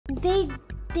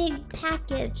big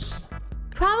package.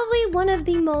 Probably one of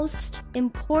the most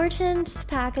important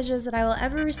packages that I will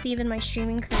ever receive in my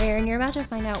streaming career, and you're about to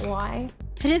find out why.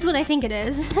 It is what I think it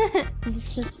is.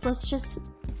 Let's just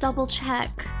double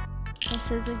check.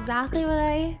 This is exactly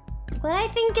what I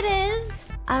think it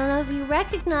is. I don't know if you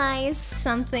recognize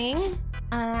something.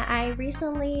 I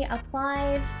recently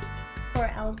applied for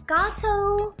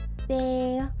Elgato.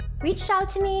 They reached out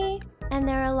to me and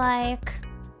they were like,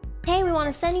 hey, we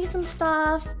want to send you some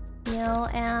stuff, you know,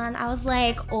 and I was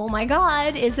like, oh my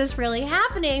god, is this really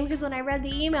happening? Because when I read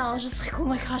the email, I was just like, oh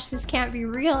my gosh, this can't be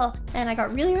real. And I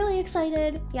got really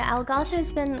excited. Yeah, Elgato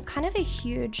has been kind of a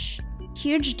huge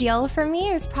deal for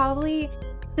me.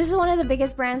 This is one of the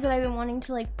biggest brands that I've been wanting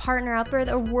to like partner up with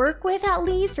or work with at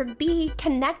least, or be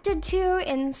connected to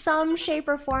in some shape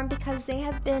or form, because they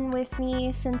have been with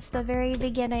me since the very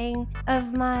beginning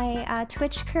of my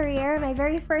Twitch career. My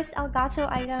very first Elgato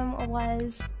item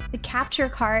was the capture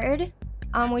card,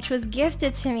 which was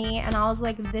gifted to me, and I was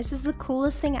like, this is the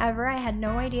coolest thing ever. I had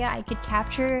no idea I could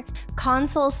capture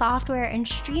console software and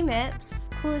stream it. It's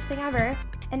the coolest thing ever.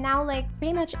 And now, like,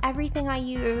 pretty much everything I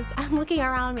use, I'm looking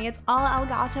around me, it's all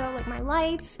Elgato, like my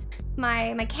lights,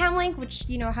 my cam link, which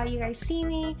you know how you guys see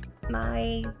me,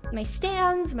 my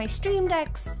stands, my stream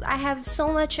decks. I have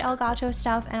so much Elgato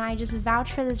stuff, and I just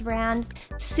vouch for this brand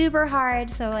super hard.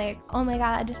 So like, oh my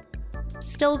god,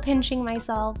 still pinching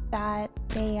myself that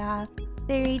they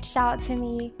reached out to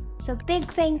me. So big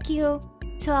thank you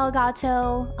to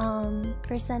Elgato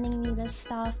for sending me this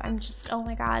stuff. I'm just, oh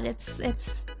my god, this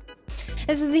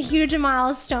is a huge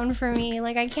milestone for me.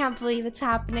 Like, I can't believe it's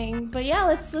happening. But yeah,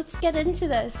 let's get into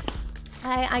this.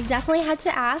 I definitely had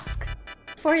to ask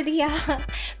for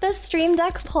the Stream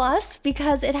Deck Plus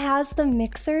because it has the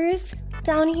mixers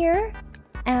down here,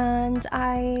 and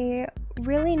I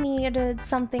really needed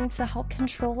something to help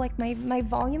control like my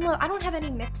volume. I don't have any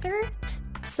mixer.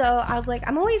 So I was like,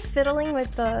 I'm always fiddling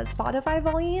with the Spotify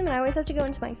volume, and I always have to go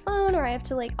into my phone, or I have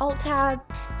to like alt tab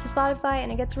to Spotify,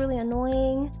 and it gets really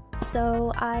annoying.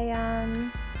 So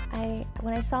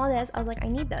when I saw this, I was like, I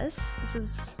need this. This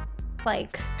is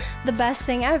like the best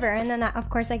thing ever. And then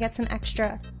of course I get some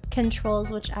extra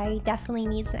controls, which I definitely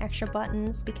need some extra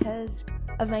buttons because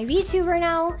of my VTuber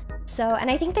now. So, and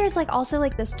I think there's like also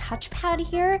like this touchpad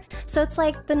here. So it's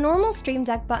like the normal Stream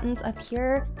Deck buttons up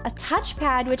here, a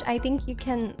touchpad, which I think you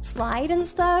can slide and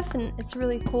stuff, and it's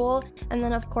really cool. And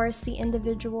then of course the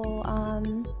individual,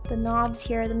 the knobs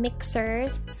here, the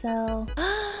mixers. So,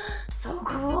 so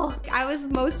cool. I was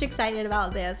most excited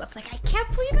about this. I was like, I can't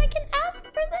believe I can ask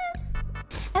for this.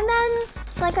 And then,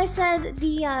 like I said,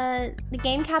 the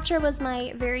game capture was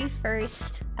my very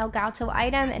first Elgato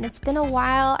item, and it's been a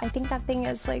while. I think that thing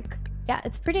is like, yeah,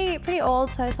 it's pretty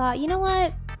old. So I thought, you know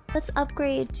what? Let's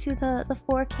upgrade to the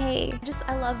 4K.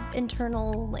 I love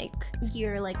internal like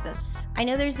gear like this. I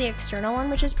know there's the external one,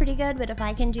 which is pretty good, but if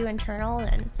I can do internal,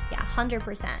 then yeah,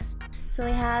 100%. So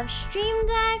we have Stream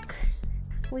Deck.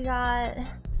 We got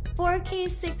 4K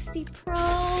 60 Pro.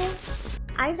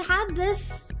 I've had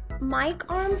this mic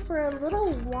arm for a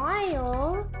little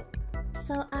while,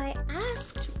 so I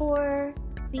asked for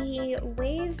the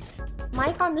Wave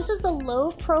mic arm. This is the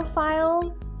low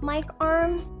profile mic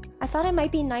arm. I thought it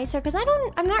might be nicer because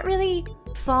I'm not really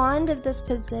fond of this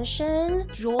position.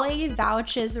 Joy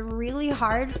vouches really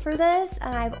hard for this,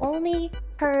 and I've only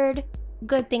heard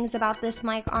good things about this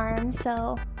mic arm.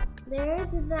 So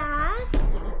there's that.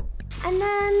 And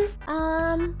then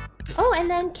oh, and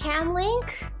then Cam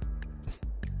Link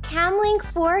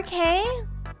 4K.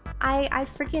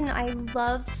 I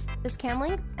love this Cam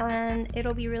Link, and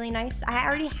it'll be really nice. I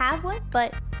already have one,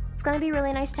 but it's gonna be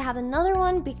really nice to have another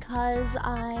one because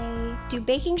I do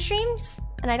baking streams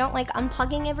and I don't like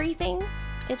unplugging everything.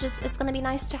 It's gonna be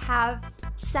nice to have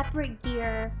separate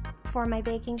gear for my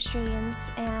baking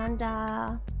streams and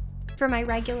for my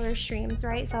regular streams,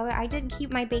 right? So I did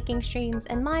keep my baking streams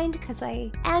in mind because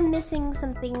I am missing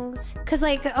some things. Because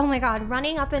like, oh my god,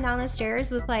 running up and down the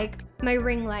stairs with like my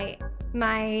ring light,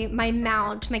 my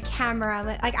mount, my camera,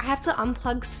 like I have to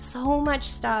unplug so much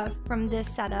stuff from this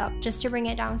setup just to bring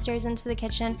it downstairs into the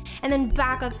kitchen and then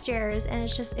back upstairs, and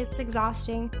it's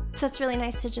exhausting. So it's really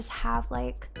nice to just have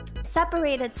like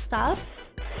separated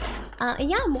stuff. And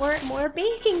yeah, more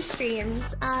baking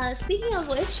streams. Speaking of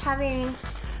which, having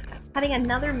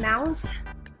another mount.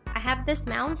 I have this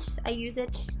mount. I use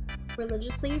it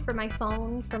religiously for my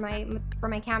phone, for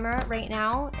my camera right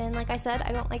now. And like I said,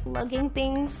 I don't like lugging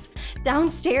things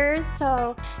downstairs,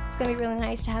 so it's gonna be really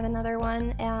nice to have another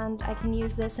one, and I can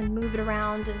use this and move it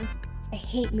around. And I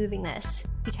hate moving this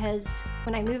because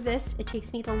when I move this, it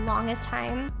takes me the longest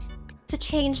time to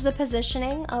change the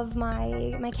positioning of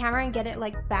my camera and get it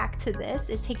like back to this,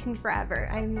 it takes me forever.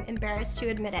 I'm embarrassed to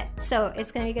admit it. So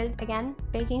it's gonna be good again,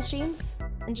 baking streams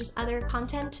and just other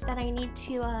content that I need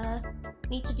to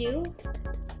do.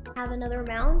 Have another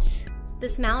mount.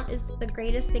 This mount is the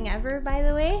greatest thing ever, by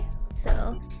the way.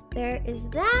 So there is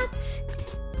that.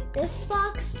 This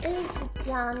box is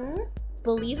done.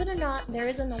 Believe it or not, there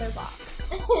is another box.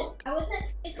 I wasn't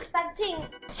expecting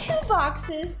 2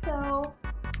 boxes, so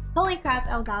holy crap,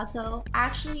 Elgato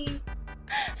actually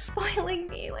spoiling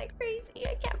me like crazy.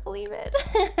 I can't believe it.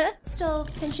 Still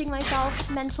pinching myself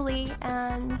mentally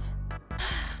and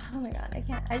oh my god,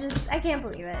 I can't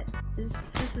believe it.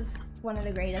 This is one of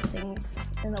the greatest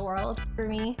things in the world for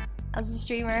me as a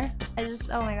streamer.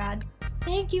 Oh my god.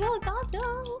 Thank you,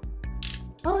 Elgato.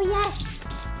 Oh yes,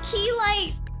 key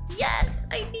light. Yes,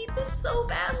 I need this so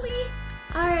badly.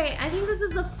 All right, I think this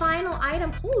is the final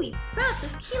item. Holy crap,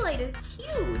 this key light is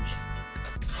huge.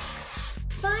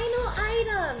 Final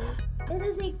item. It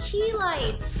is a key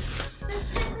light,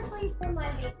 specifically for my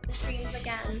baking streams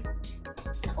again.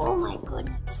 Oh my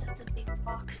goodness, that's a big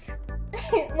box.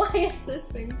 Why is this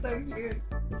thing so cute?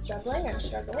 I'm struggling.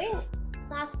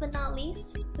 Last but not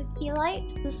least, the key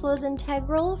light. This was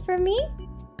integral for me.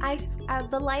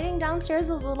 The lighting downstairs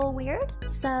was a little weird,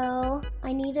 so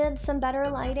I needed some better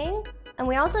lighting. And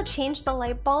we also changed the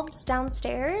light bulbs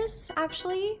downstairs,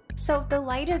 actually. So the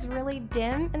light is really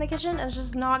dim in the kitchen. It's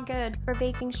just not good for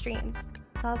baking streams.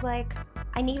 So I was like,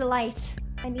 I need a light.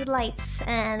 I need lights.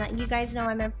 And you guys know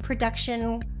I'm a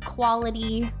production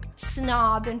quality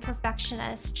snob and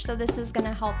perfectionist. So this is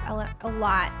gonna help a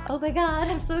lot. Oh my god,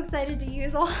 I'm so excited to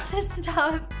use all this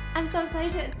stuff. I'm so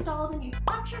excited to install the new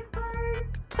capture card,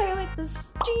 play with the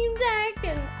Stream Deck,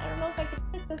 and I don't know if I can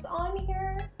fit this on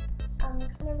here. I'm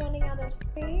kind of running out of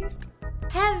space.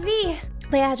 Heavy!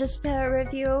 But yeah, just to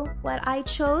review what I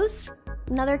chose.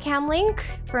 Another cam link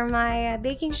for my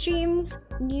baking streams,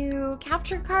 new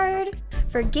capture card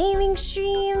for gaming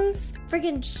streams,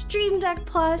 freaking Stream Deck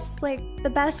Plus, like the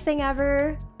best thing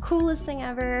ever, coolest thing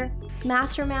ever,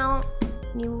 master mount,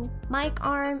 new mic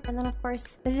arm, and then of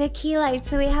course the key light.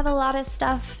 So we have a lot of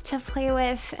stuff to play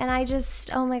with, and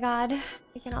oh my god,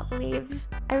 I cannot believe,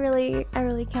 I really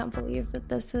can't believe that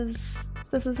this is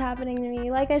happening to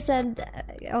me. Like I said,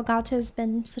 Elgato has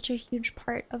been such a huge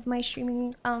part of my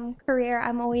streaming career.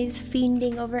 I'm always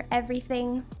fiending over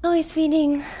everything.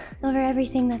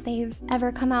 That they've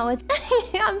ever come out with.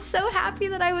 I'm so happy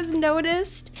that I was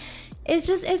noticed.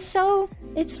 It's so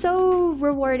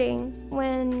rewarding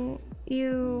when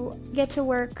you get to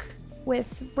work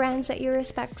with brands that you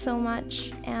respect so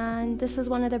much, and this is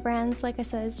one of the brands. Like I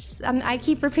said, it's just, I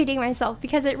keep repeating myself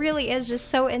because it really is just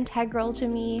so integral to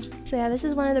me. So yeah, this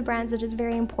is one of the brands that is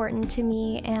very important to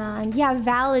me, and yeah,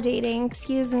 validating,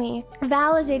 excuse me.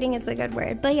 Validating is a good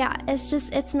word, but yeah,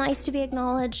 it's nice to be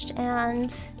acknowledged,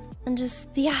 and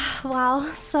just, yeah, wow.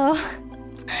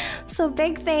 So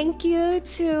big thank you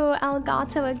to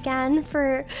Elgato again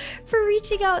for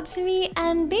reaching out to me,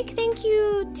 and big thank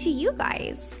you to you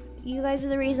guys. You guys are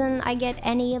the reason I get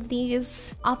any of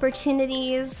these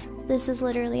opportunities. This is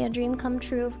literally a dream come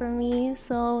true for me.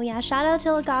 So yeah, shout out to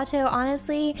Elgato.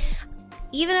 Honestly,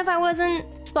 even if I wasn't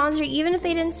sponsored, even if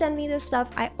they didn't send me this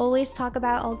stuff, I always talk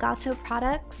about Elgato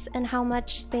products and how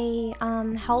much they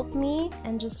help me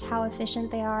and just how efficient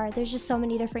they are. There's just so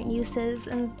many different uses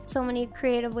and so many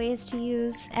creative ways to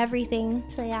use everything.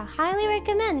 So yeah, highly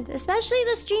recommend, especially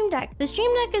the Stream Deck. The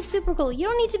Stream Deck is super cool. You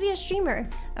don't need to be a streamer.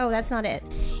 Oh, that's not it.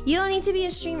 You don't need to be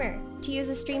a streamer to use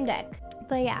a Stream Deck.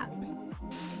 But yeah.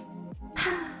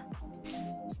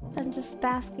 I'm just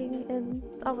basking in,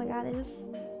 oh my god, I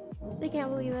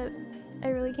can't believe it. I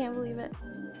really can't believe it.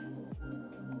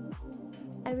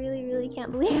 I really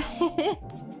can't believe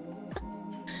it.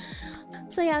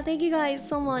 So yeah, thank you guys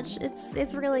so much.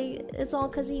 It's all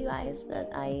because of you guys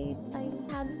that I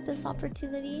had this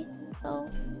opportunity. So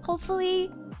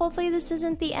hopefully this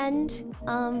isn't the end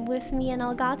with me and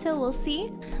Elgato. We'll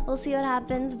see what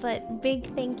happens, but big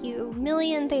thank you,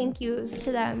 million thank yous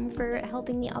to them for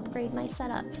helping me upgrade my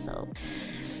setup. So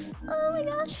oh my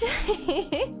gosh.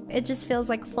 It just feels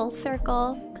like full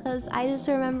circle, because I just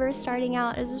remember starting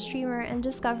out as a streamer and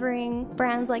discovering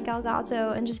brands like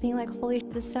Elgato and just being like, holy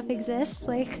shit, this stuff exists.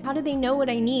 Like, how do they know what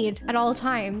I need at all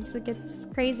times? Like, it's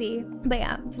crazy. But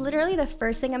yeah, literally the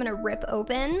first thing I'm gonna rip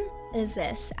open is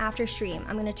this after stream.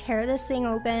 I'm gonna tear this thing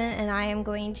open and I am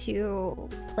going to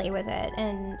play with it,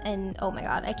 and oh my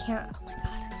god, oh my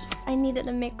god, I needed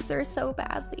a mixer so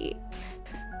badly.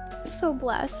 So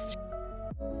blessed.